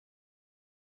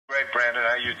Great, Brandon.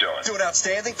 How you doing? Doing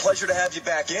outstanding. Pleasure to have you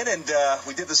back in. And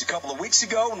we did this a couple of weeks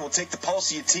ago, and we'll take the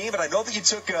pulse of your team. And I know that you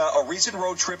took a recent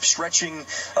road trip stretching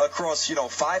across,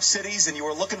 5 cities, and you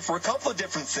were looking for a couple of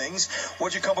different things.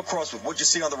 What'd you come across with? What'd you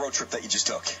see on the road trip that you just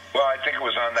took? Well, I think it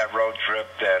was on that road trip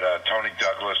that Tony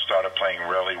Douglas started playing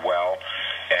really well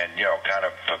and, kind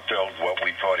of fulfilled what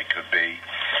we thought he could be.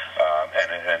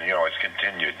 And has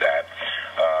continued that.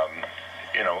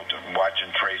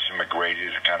 Watching Tracy McGrady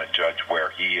to kind of judge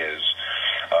where he is.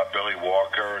 Billy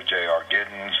Walker, J.R.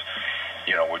 Giddens,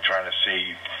 we're trying to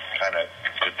see kind of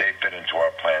could they fit into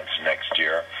our plans next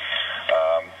year.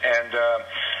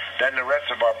 Then the rest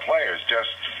of our players, just,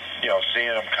 seeing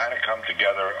them kind of come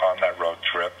together on that road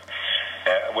trip,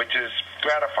 which is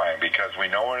gratifying because we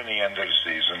know we're in the end of the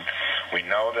season. We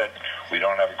know that we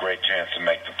don't have a great chance to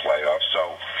make the playoffs.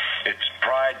 So it's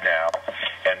pride now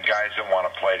and guys that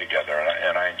want to play together,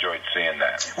 and I enjoyed seeing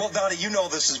that. Well, Donnie, you know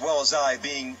this as well as I,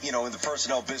 being, in the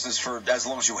personnel business for as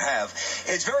long as you have.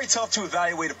 It's very tough to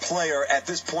evaluate a player at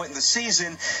this point in the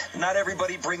season. Not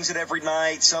everybody brings it every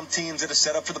night. Some teams that are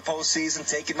set up for the postseason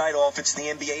take a night off. It's the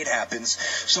NBA. It happens.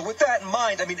 So with that in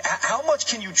mind, how much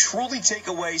can you truly take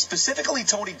away, specifically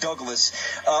Tony Douglas,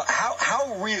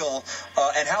 how real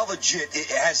and how legit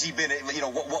has he been,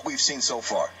 what we've seen so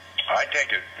far? I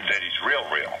take it that he's real,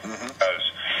 because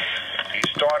he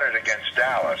started against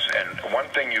Dallas, and one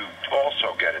thing you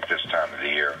also get at this time of the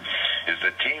year is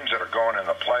the teams that are going in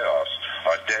the playoffs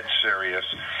are dead serious.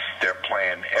 They're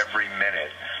playing every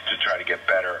minute to try to get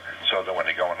better so that when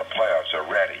they go in the playoffs,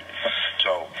 they're ready.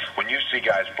 So when you see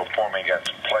guys performing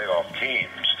against playoff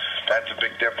teams, that's a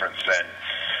big difference than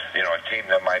a team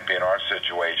that might be in our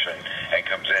situation and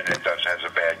comes in and has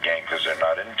a bad game because they're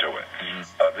not into it.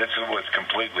 This was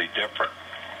completely different.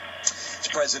 It's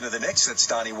president of the Knicks. That's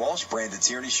Donnie Walsh, Brandon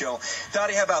Tierney Show.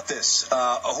 Donnie, how about this?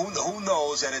 Who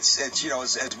knows? And it's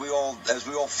as we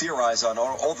all theorize on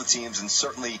all the teams, and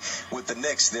certainly with the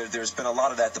Knicks, there's been a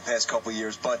lot of that the past couple of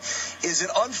years. But is it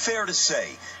unfair to say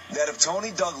that if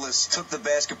Tony Douglas took the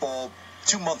basketball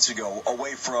 2 months ago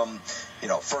away from,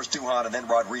 first Duhan and then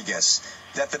Rodriguez,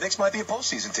 that the Knicks might be a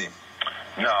postseason team?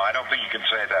 No, I don't think you can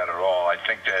say that at all. I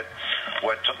think that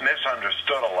what's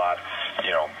misunderstood a lot,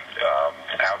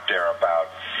 out there about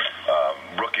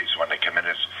rookies when they come in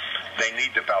is they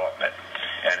need development.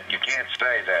 And you can't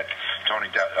say that Tony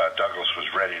Douglas was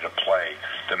ready to play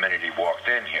the minute he walked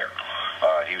in here.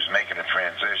 He was making a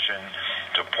transition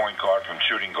to point guard from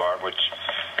shooting guard, which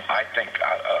I think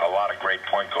a lot of great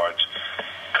point guards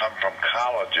come from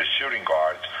college as shooting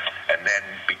guards and then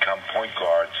become point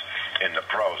guards in the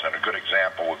pros. And a good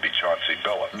example would be Chauncey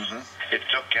Billups. It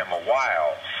took him a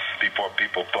while before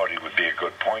people thought he would be a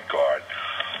good point guard.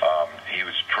 He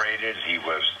was traded. He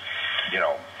was,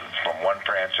 from one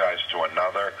franchise to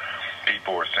another.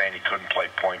 People were saying he couldn't play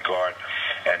point guard.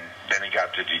 And then he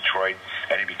got to Detroit,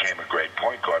 and he became a great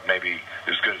point guard, maybe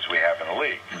as good as we have in the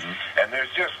league. And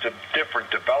there's just a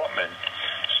different development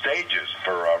stages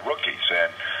for rookies.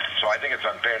 And so I think it's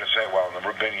unfair to say, well, in the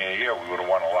beginning of the year, we would have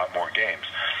won a lot more games.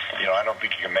 I don't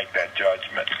think you can make that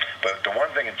judgment. But the one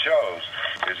thing it shows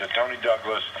is that Tony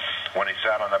Douglas, when he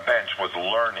sat on the bench, was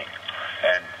learning.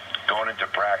 And going into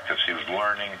practice, he was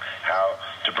learning how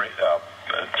to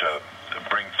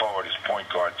bring forward his point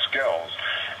guard skills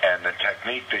and the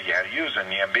technique that you had to use in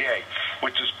the NBA,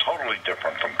 which is totally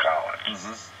different from college.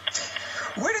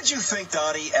 Where did you think,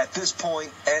 Donnie, at this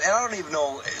point, and I don't even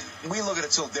know, we look at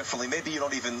it so differently, maybe you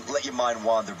don't even let your mind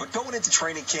wander, but going into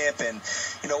training camp and,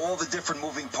 all the different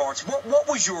moving parts, what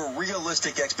was your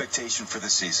realistic expectation for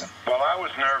this season? Well, I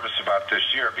was nervous about this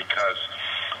year because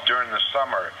during the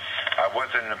summer, I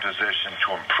wasn't in a position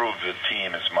to improve the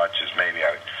team as much as maybe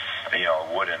I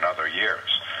would in other years.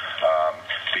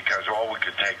 Because all we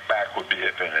could take back would be,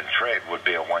 if in a trade, would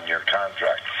be a one-year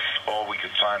contract. All we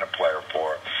could sign a player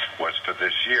for was for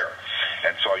this year.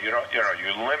 And so you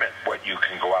limit what you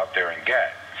can go out there and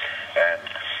get. And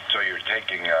so you're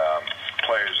taking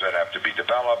players that have to be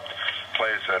developed,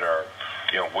 players that are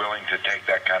willing to take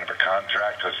that kind of a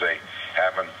contract because they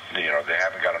haven't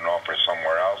got an offer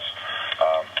somewhere else.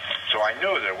 So I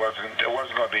knew that it wasn't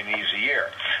going to be an easy year.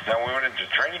 Now we went into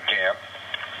training camp.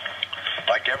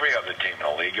 Like every other team in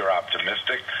the league, you're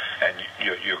optimistic, and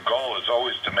your goal is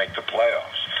always to make the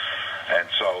playoffs. And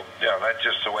so, that's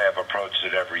just the way I've approached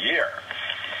it every year.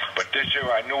 But this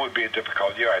year, I knew it would be a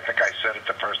difficult year. I think I said it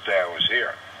the first day I was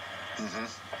here.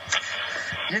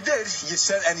 You did.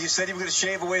 You said you were going to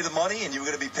shave away the money, and you were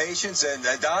going to be patient. And,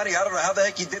 Donnie, I don't know how the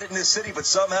heck you did it in this city, but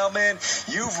somehow, man,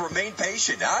 you've remained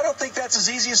patient. Now, I don't think that's as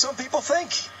easy as some people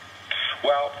think.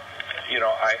 Well,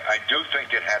 I do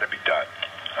think it had to be done.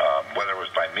 Whether it was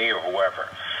by me or whoever.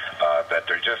 that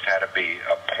there just had to be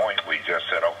a point we just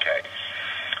said, okay,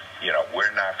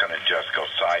 we're not going to just go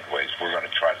sideways. We're going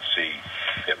to try to see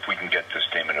if we can get this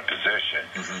team in a position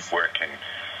where it can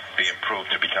be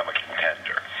improved to become a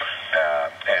contender.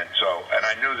 And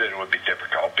I knew that it would be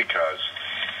difficult because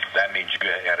that means you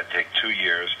had to take 2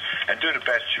 years and do the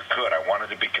best you could. I wanted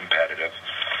to be competitive.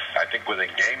 I think within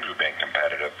games we've been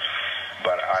competitive,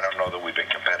 but I don't know that we've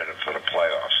been competitive for the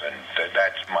playoffs. And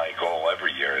that's my goal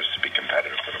every year, is to be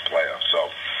competitive for the playoffs. So,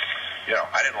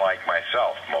 I didn't like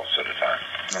myself most of the time.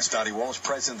 That's Donnie Walsh,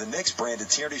 president of the Knicks, Brandon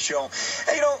Tierney Show.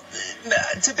 Hey,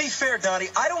 to be fair, Donnie,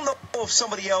 I don't know if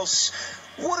somebody else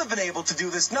would have been able to do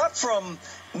this, not from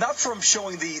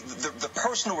showing the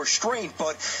personal restraint,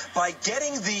 but by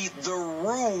getting the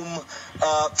room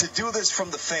to do this from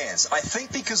the fans. I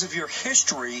think because of your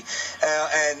history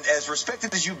and as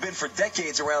respected as you've been for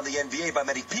decades around the NBA by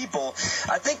many people,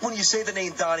 I think when you say the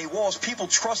name Donnie Walsh, people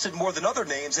trusted more than other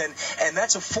names, and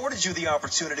that's afforded you the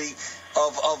opportunity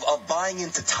of buying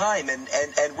into time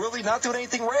and really not doing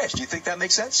anything rash. Do you think that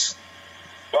makes sense?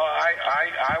 Well,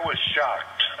 I was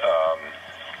shocked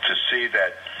to see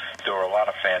that there were a lot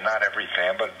of fans, not every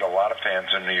fan, but a lot of fans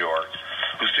in New York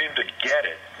who seemed to get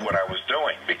it, what I was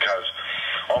doing, because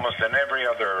almost in every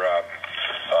other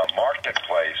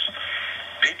marketplace,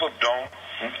 people don't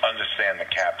understand the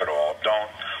cap at all.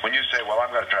 When you say, well, I'm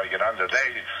going to try to get under,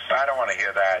 I don't want to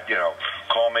hear that,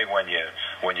 call me when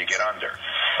you get under.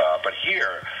 But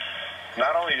here,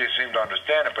 not only do they seem to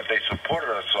understand it, but they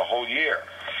supported us the whole year.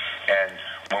 And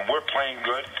when we're playing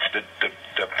good,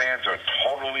 the fans are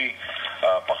totally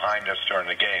behind us during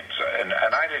the games. And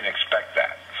I didn't expect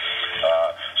that.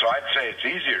 So I'd say it's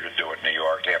easier to do it in New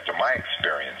York after my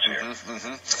experience here.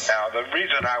 Now, the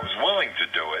reason I was willing to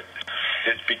do it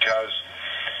is because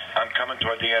I'm coming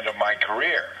toward the end of my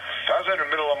career. If I was in the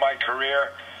middle of my career,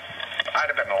 I'd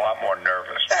have been a lot more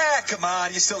nervous. Come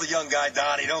on. You're still a young guy,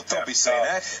 Donnie. Don't be saying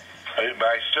that. But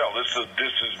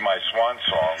this is my swan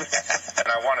song, and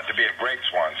I want it to be a great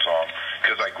swan song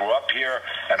because I grew up here,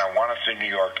 and I want to see New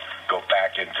York go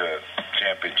back into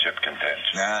championship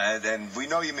contention. And we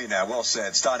know you mean that. Well said.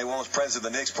 It's Donnie Walsh, president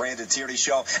of the Knicks, Brandon Tierney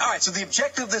Show. All right, so the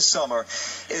objective this summer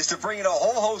is to bring in a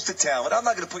whole host of talent. I'm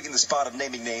not going to put you in the spot of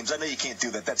naming names. I know you can't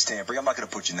do that. That's tampering. I'm not going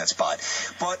to put you in that spot.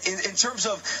 But in terms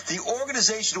of the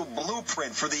organizational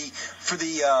blueprint for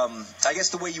the I guess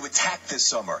the way you attack this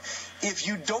summer, if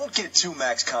you don't get 2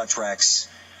 max contracts,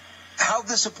 how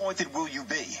disappointed will you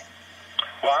be?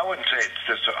 Well, I wouldn't say it's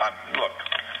just look.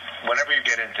 Whenever you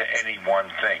get into any one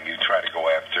thing, you try to go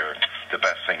after the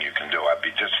best thing you can do. I'd be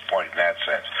disappointed in that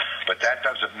sense. But that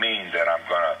doesn't mean that I'm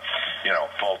going to,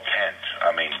 full tent.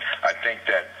 I mean, I think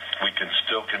that we can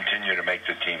still continue to make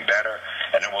the team better,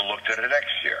 and then we'll look to the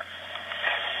next year.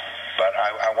 But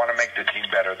I want to make the team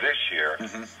better this year,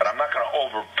 but I'm not going to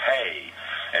overpay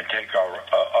and take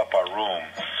up our room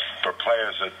for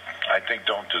players that I think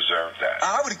don't deserve that.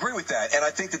 I would agree with that, and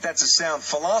I think that that's a sound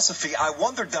philosophy. I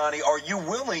wonder, Donnie, are you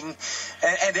willing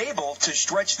and able to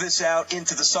stretch this out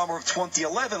into the summer of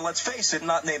 2011? Let's face it,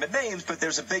 not naming names, but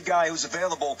there's a big guy who's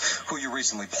available who you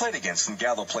recently played against, and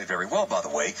Gallo played very well, by the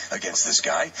way, against this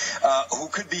guy, who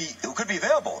could be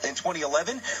available in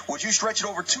 2011. Would you stretch it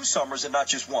over 2 summers and not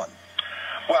just 1?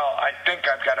 Well, I think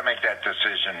I've got to make that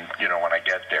decision, when I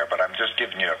get there, but I'm just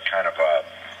giving you a kind of a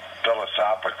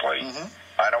philosophically,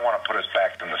 I don't want to put us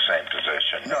back in the same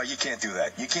position. No, you can't do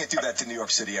that. You can't do that to New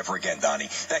York City ever again, Donnie.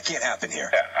 That can't happen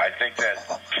here. Yeah, I think that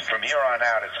from here on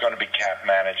out, it's going to be cap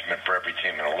management for every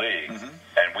team in the league,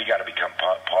 and we got to become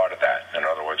part of that. In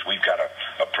other words, we've got to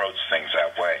approach things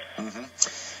that way.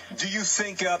 Do you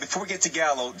think, before we get to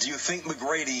Gallo, do you think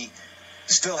McGrady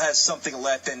still has something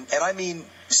left, and I mean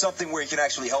something where he can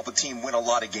actually help a team win a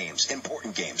lot of games,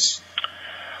 important games?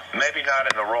 Maybe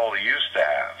not in the role he used to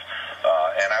have.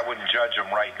 And I wouldn't judge him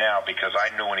right now because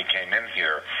I knew when he came in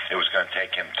here it was going to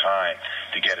take him time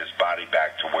to get his body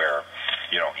back to where,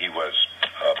 he was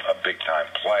a big-time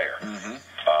player.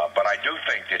 But I do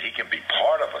think that he can be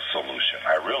part of a solution.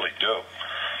 I really do.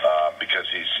 Because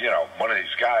he's, one of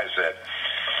these guys that,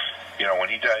 when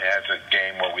he has a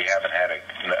game where we haven't had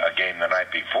a game the night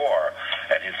before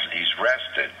and he's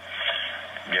rested,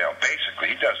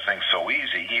 basically he does things so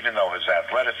easy, even though his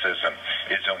athleticism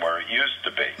isn't where it used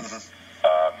to be.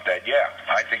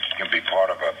 I think he can be part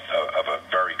of a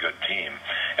very good team,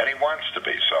 and he wants to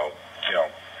be. So,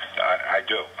 I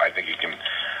do. I think he can.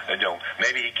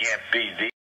 Maybe he can't be the